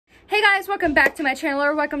Hey guys, welcome back to my channel,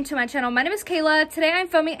 or welcome to my channel. My name is Kayla. Today I'm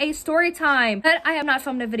filming a story time, but I have not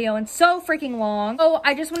filmed a video in so freaking long. So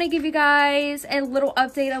I just want to give you guys a little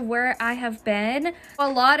update of where I have been. A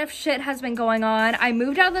lot of shit has been going on. I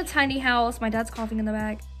moved out of the tiny house. My dad's coughing in the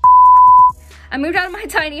back. I moved out of my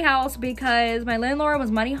tiny house because my landlord was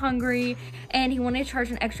money hungry and he wanted to charge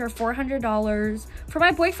an extra $400 for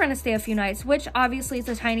my boyfriend to stay a few nights, which obviously is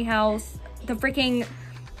a tiny house. The freaking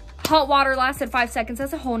hot water lasted 5 seconds.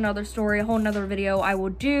 That's a whole nother story, a whole nother video I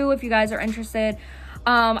will do if you guys are interested.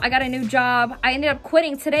 I got a new job. I ended up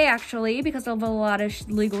quitting today actually because of a lot of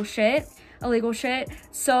illegal shit.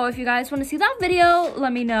 So if you guys want to see that video,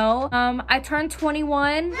 let me know. I turned 21.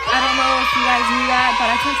 I don't know if you guys knew that, but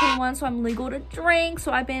I turned 21, so I'm legal to drink.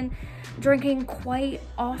 So I've been drinking quite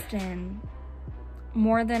often,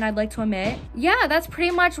 more than I'd like to admit. Yeah, that's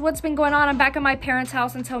pretty much what's been going on. I'm back at my parents'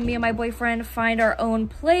 house until me and my boyfriend find our own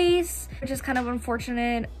place, which is kind of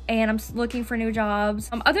unfortunate, and I'm looking for new jobs.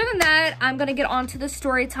 Other than that, I'm gonna get on to the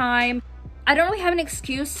story time. I don't really have an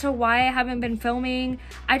excuse to why I haven't been filming.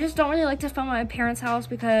 I just don't really like to film at my parents' house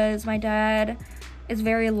because my dad is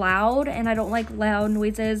very loud and I don't like loud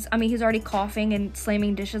noises. I mean, he's already coughing and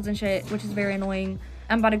slamming dishes and shit, which is very annoying.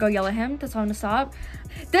 I'm about to go yell at him to tell him to stop.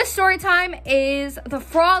 This story time is the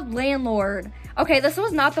fraud landlord. Okay, this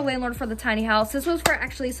was not the landlord for the tiny house. This was for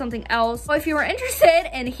actually something else. So if you were interested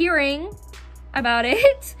in hearing about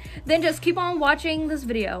it, then just keep on watching this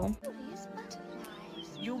video.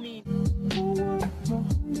 You mean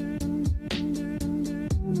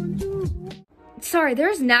sorry,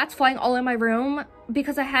 there's gnats flying all in my room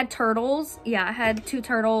because I had turtles. Yeah, I had 2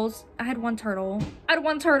 turtles. I had one turtle. I had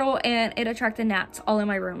one turtle and it attracted gnats all in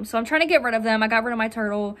my room. So I'm trying to get rid of them. I got rid of my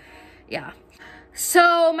turtle. Yeah.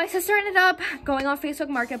 So my sister ended up going on Facebook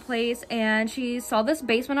Marketplace and she saw this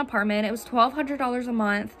basement apartment. It was $1,200 a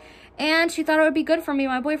month. And she thought it would be good for me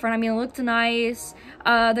and my boyfriend. I mean, it looked nice.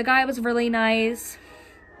 The guy was really nice.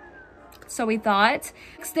 So we thought.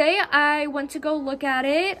 Next day, I went to go look at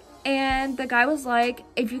it. And the guy was like,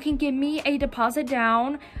 if you can give me a deposit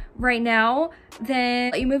down right now,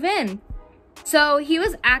 then let you move in. So he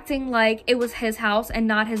was acting like it was his house and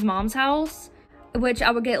not his mom's house, which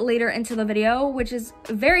I will get later into the video, which is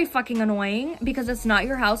very fucking annoying because it's not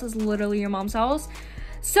your house, it's literally your mom's house.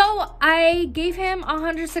 So I gave him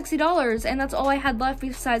 $160 and that's all I had left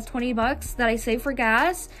besides 20 bucks that I saved for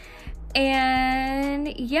gas.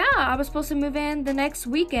 And yeah, I was supposed to move in the next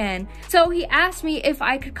weekend. So he asked me if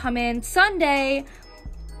I could come in Sunday,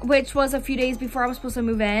 which was a few days before I was supposed to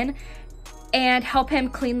move in, and help him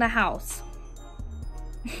clean the house.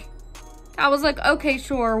 I was like, okay,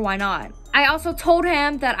 sure, why not? I also told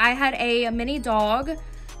him that I had a mini dog.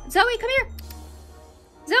 Zoe, come here.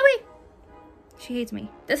 Zoe. She hates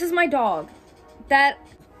me. This is my dog that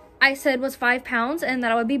I said was 5 pounds and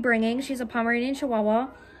that I would be bringing. She's a Pomeranian Chihuahua.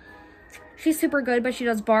 She's super good, but she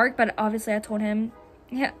does bark. But obviously I told him,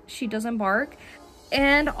 yeah, she doesn't bark.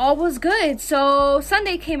 And all was good. So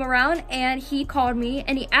Sunday came around and he called me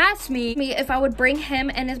and he asked me if I would bring him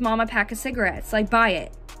and his mom a pack of cigarettes, like buy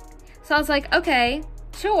it. So I was like, okay,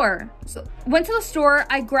 sure. So went to the store,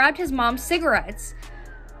 I grabbed his mom's cigarettes.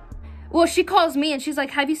 Well, she calls me and she's like,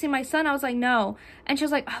 have you seen my son? I was like, no. And she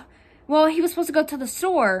was like, well, he was supposed to go to the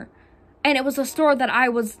store. And it was a store that I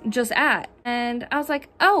was just at. And I was like,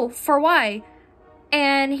 oh, for why?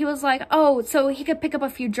 And he was like, oh, so he could pick up a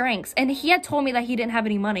few drinks. And he had told me that he didn't have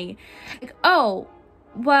any money. Like, oh,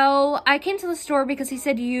 well, I came to the store because he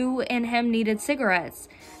said you and him needed cigarettes.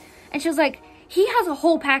 And she was like, he has a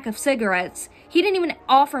whole pack of cigarettes. He didn't even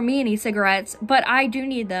offer me any cigarettes, but I do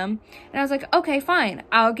need them. And I was like, okay, fine.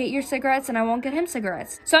 I'll get your cigarettes and I won't get him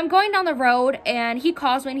cigarettes. So I'm going down the road and he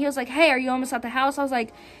calls me and he was like, hey, are you almost at the house? I was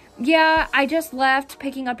like, yeah, I just left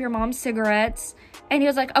picking up your mom's cigarettes. And he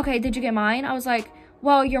was like, okay, did you get mine? I was like,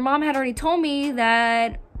 well, your mom had already told me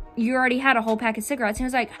that you already had a whole pack of cigarettes. And he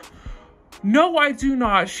was like, no, I do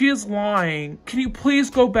not. She is lying. Can you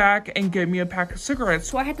please go back and get me a pack of cigarettes?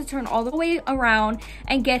 so I had to turn all the way around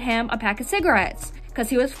and get him a pack of cigarettes because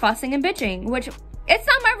he was fussing and bitching, which it's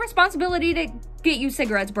not my responsibility to get you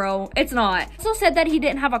cigarettes, bro. It's not. He also said that he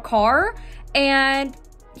didn't have a car and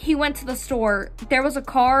he went to the store. There was a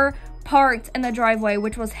car parked in the driveway,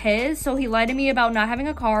 which was his. So he lied to me about not having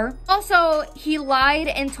a car. Also, he lied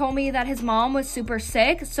and told me that his mom was super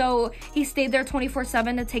sick. So he stayed there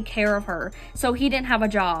 24/7 to take care of her. So he didn't have a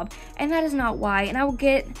job. And that is not why. And I will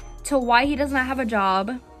get to why he does not have a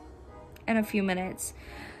job in a few minutes.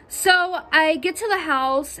 So I get to the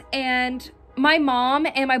house and My mom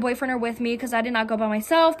and my boyfriend are with me because I did not go by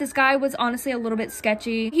myself. This guy was honestly a little bit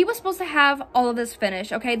sketchy. He was supposed to have all of this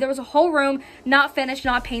finished, okay? There was a whole room not finished,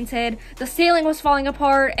 not painted. The ceiling was falling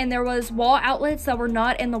apart, and there was wall outlets that were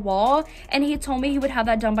not in the wall, and he told me he would have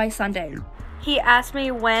that done by Sunday. He asked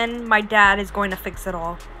me when my dad is going to fix it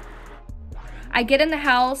all. I get in the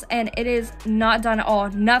house, and it is not done at all.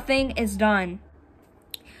 Nothing is done.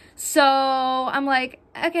 So I'm like,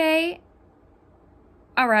 okay,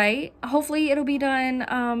 all right, hopefully it'll be done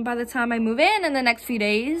by the time I move in the next few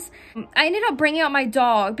days. I ended up bringing out my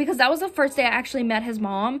dog because that was the first day I actually met his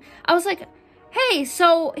mom. I was like, hey,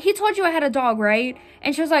 so he told you I had a dog, right?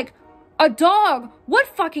 And she was like, a dog? What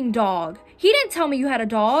fucking dog? He didn't tell me you had a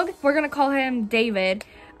dog. We're gonna call him David.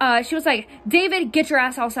 She was like, David, get your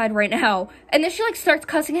ass outside right now. And then she like starts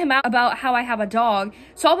cussing him out about how I have a dog.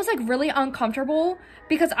 So I was like really uncomfortable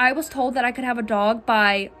because I was told that I could have a dog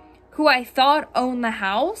by who I thought owned the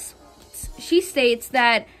house. She states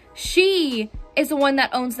that she is the one that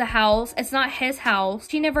owns the house. It's not his house.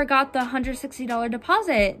 She never got the $160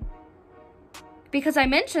 deposit because I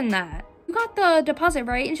mentioned that. You got the deposit,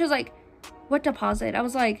 right? And she was like, what deposit? I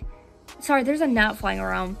was like, sorry, there's a gnat flying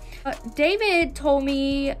around. David told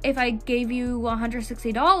me if I gave you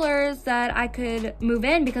 $160 that I could move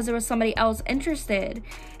in because there was somebody else interested.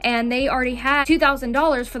 And they already had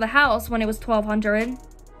 $2,000 for the house when it was $1,200.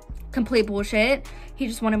 Complete bullshit. He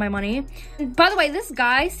just wanted my money. By the way, this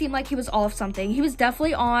guy seemed like he was off something. He was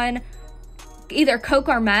definitely on either coke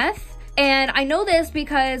or meth. And I know this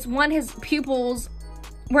because one, his pupils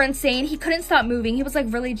were insane. He couldn't stop moving. He was like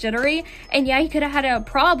really jittery. And yeah, he could have had a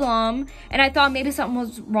problem. And I thought maybe something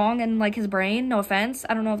was wrong in like his brain. No offense.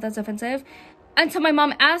 I don't know if that's offensive. Until my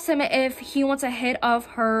mom asked him if he wants a hit of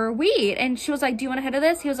her weed. And she was like, do you want a hit of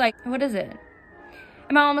this? He was like, what is it?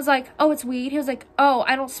 And my mom was like, oh, it's weed. He was like, oh,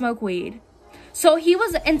 I don't smoke weed. So he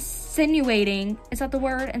was insinuating, is that the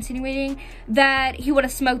word? Insinuating that he would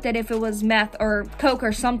have smoked it if it was meth or coke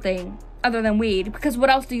or something other than weed. Because what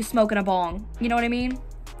else do you smoke in a bong? You know what I mean?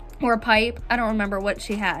 Or a pipe. I don't remember what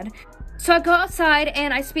she had. So I go outside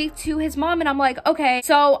and I speak to his mom and I'm like, okay,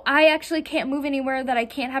 so I actually can't move anywhere that I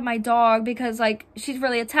can't have my dog because like she's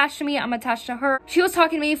really attached to me. I'm attached to her. She was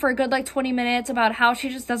talking to me for a good like 20 minutes about how she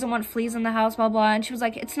just doesn't want fleas in the house, blah, blah. And she was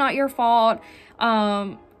like, it's not your fault.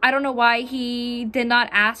 I don't know why he did not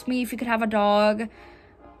ask me if he could have a dog,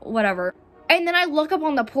 whatever. And then I look up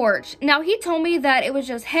on the porch. Now he told me that it was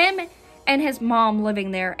just him and his mom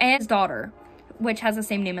living there and his daughter, which has the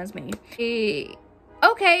same name as me.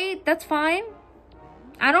 Okay, that's fine.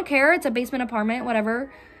 I don't care. It's a basement apartment,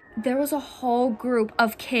 whatever. There was a whole group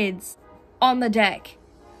of kids on the deck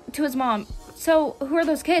to his mom. So who are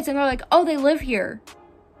those kids? And they're like, oh, they live here.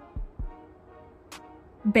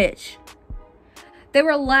 Bitch. They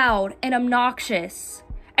were loud and obnoxious.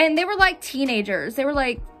 And they were like teenagers. They were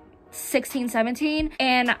like 16, 17.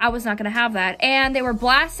 And I was not going to have that. And they were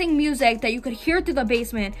blasting music that you could hear through the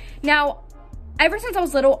basement. Now, ever since I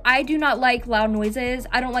was little, I do not like loud noises.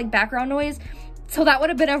 I don't like background noise. So that would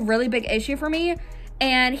have been a really big issue for me.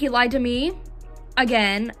 And he lied to me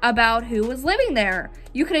again about who was living there.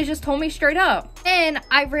 You could have just told me straight up. And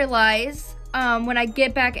I realized when I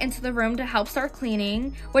get back into the room to help start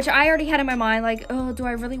cleaning, which I already had in my mind, like, oh, do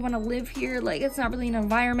I really want to live here? Like, it's not really an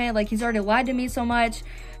environment. Like, he's already lied to me so much.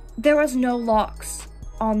 There was no locks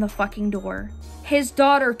on the fucking door. His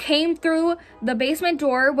daughter came through the basement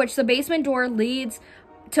door, which the basement door leads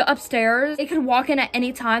to upstairs. They could walk in at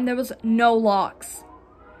any time. There was no locks.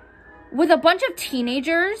 With a bunch of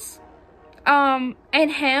teenagers, and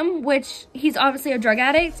him, which he's obviously a drug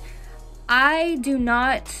addict, I do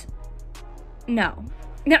not, no.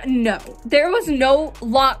 There was no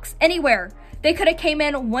locks anywhere. They could have came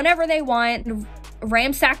in whenever they want,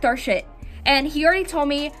 ransacked our shit. And he already told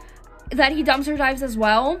me that he dumpster dives as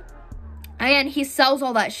well. And he sells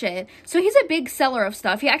all that shit. So he's a big seller of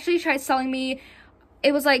stuff. He actually tried selling me,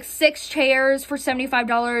 it was like 6 chairs for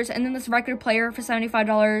 $75 and then this record player for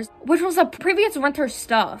 $75, which was a previous renter's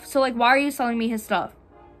stuff. So like, why are you selling me his stuff?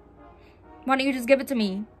 Why don't you just give it to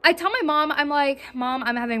me? I tell my mom, I'm like, Mom,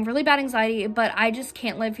 I'm having really bad anxiety, but I just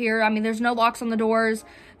can't live here. I mean, there's no locks on the doors.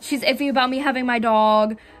 She's iffy about me having my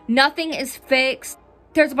dog. Nothing is fixed.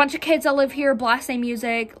 There's a bunch of kids that live here blasting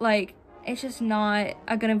music. Like, it's just not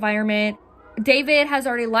a good environment. David has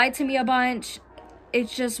already lied to me a bunch. It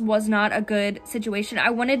just was not a good situation. I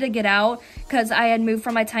wanted to get out because I had moved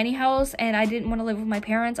from my tiny house and I didn't want to live with my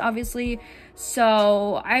parents, obviously.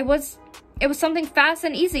 So it was something fast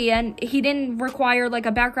and easy, and he didn't require like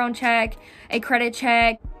a background check, a credit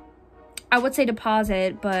check. I would say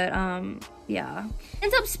deposit, but yeah.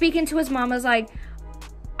 Ends up speaking to his mom. I was like,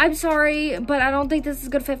 I'm sorry, but I don't think this is a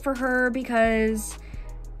good fit for her because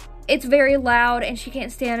it's very loud and she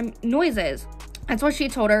can't stand noises. That's what she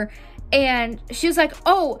told her. And she was like,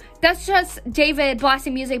 oh, that's just David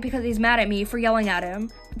blasting music because he's mad at me for yelling at him.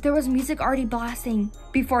 There was music already blasting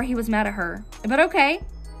before he was mad at her. But okay.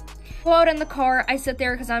 Go out in the car. I sit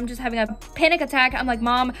there because I'm just having a panic attack. I'm like,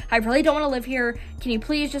 Mom, I really don't want to live here. Can you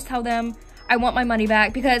please just tell them I want my money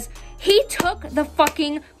back? Because he took the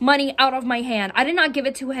fucking money out of my hand. I did not give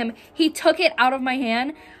it to him. He took it out of my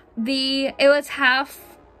hand. It was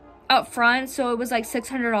half up front, so it was like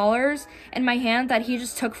 $600 in my hand that he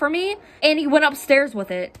just took from me, and he went upstairs with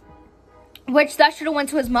it, which that should have went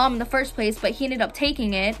to his mom in the first place, but he ended up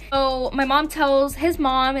taking it. So my mom tells his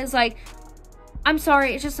mom, is like, I'm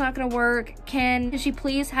sorry, it's just not gonna work. Can she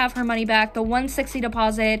please have her money back, the $160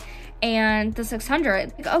 deposit and the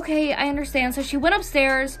 $600? Like, okay, I understand. So she went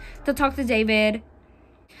upstairs to talk to David.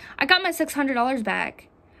 I got my $600 back,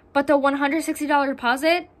 but the $160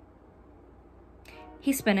 deposit,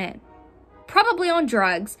 he spent it. Probably on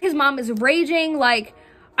drugs. His mom is raging like,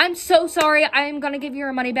 I'm so sorry. I am going to give you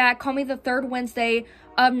your money back. Call me the 3rd Wednesday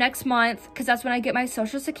of next month because that's when I get my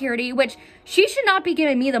Social Security, which she should not be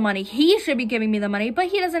giving me the money. He should be giving me the money, but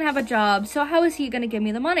he doesn't have a job. So how is he going to give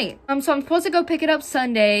me the money? So I'm supposed to go pick it up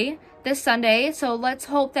this Sunday. So let's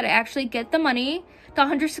hope that I actually get the money, the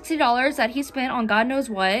 $160 that he spent on God knows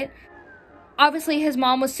what. Obviously, his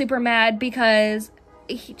mom was super mad because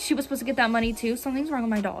she was supposed to get that money too. Something's wrong with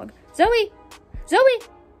my dog. Zoe! Zoe!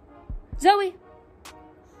 Zoe!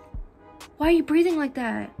 Why are you breathing like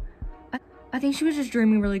that? I think she was just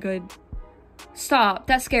dreaming really good. Stop.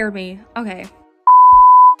 That scared me. Okay.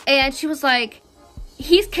 And she was like,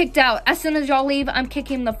 he's kicked out. As soon as y'all leave, I'm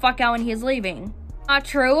kicking him the fuck out and he's leaving. Not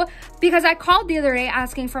true. Because I called the other day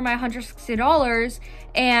asking for my $160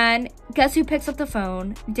 and guess who picks up the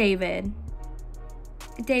phone? David.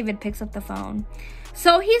 David picks up the phone.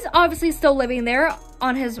 So he's obviously still living there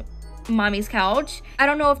on his mommy's couch. I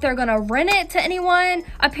don't know if they're gonna rent it to anyone.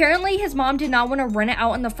 Apparently his mom did not want to rent it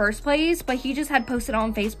out in the first place, but he just had posted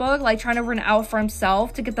on Facebook like trying to rent it out for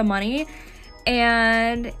himself to get the money,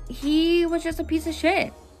 and he was just a piece of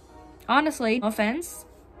shit. Honestly, no offense.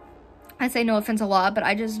 I say no offense a lot, but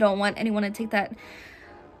I just don't want anyone to take that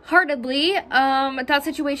heartedly. That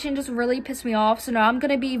situation just really pissed me off, so now I'm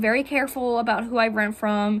gonna be very careful about who I rent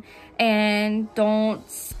from and don't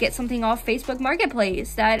get something off Facebook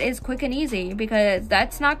Marketplace that is quick and easy, because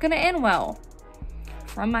that's not gonna end well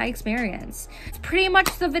from my experience. It's pretty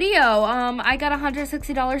much the video. I got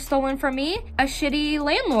 $160 stolen from me, a shitty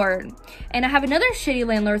landlord, and I have another shitty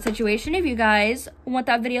landlord situation. If you guys want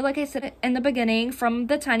that video, like I said in the beginning, from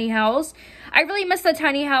the tiny house. I really missed the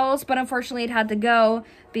tiny house, but unfortunately it had to go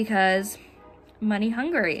because money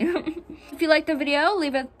hungry. If you like the video,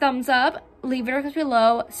 leave a thumbs up, leave it down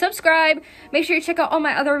below, subscribe, make sure you check out all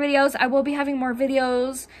my other videos. I will be having more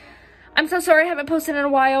videos. I'm so sorry I haven't posted in a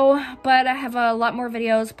while, but I have a lot more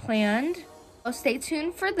videos planned. So stay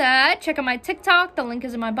tuned for that. Check out my TikTok. The link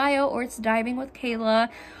is in my bio, or it's Diving with Kayla.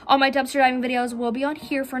 All my dumpster diving videos will be on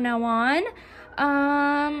here from now on.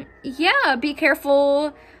 Yeah, be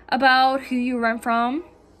careful about who you rent from,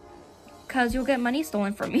 because you'll get money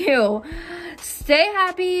stolen from you. Stay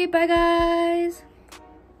happy. Bye, guys.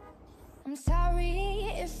 I'm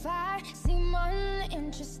sorry if I seem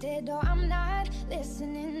uninterested, or I'm not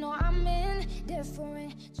listening, or I'm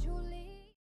indifferent. Truly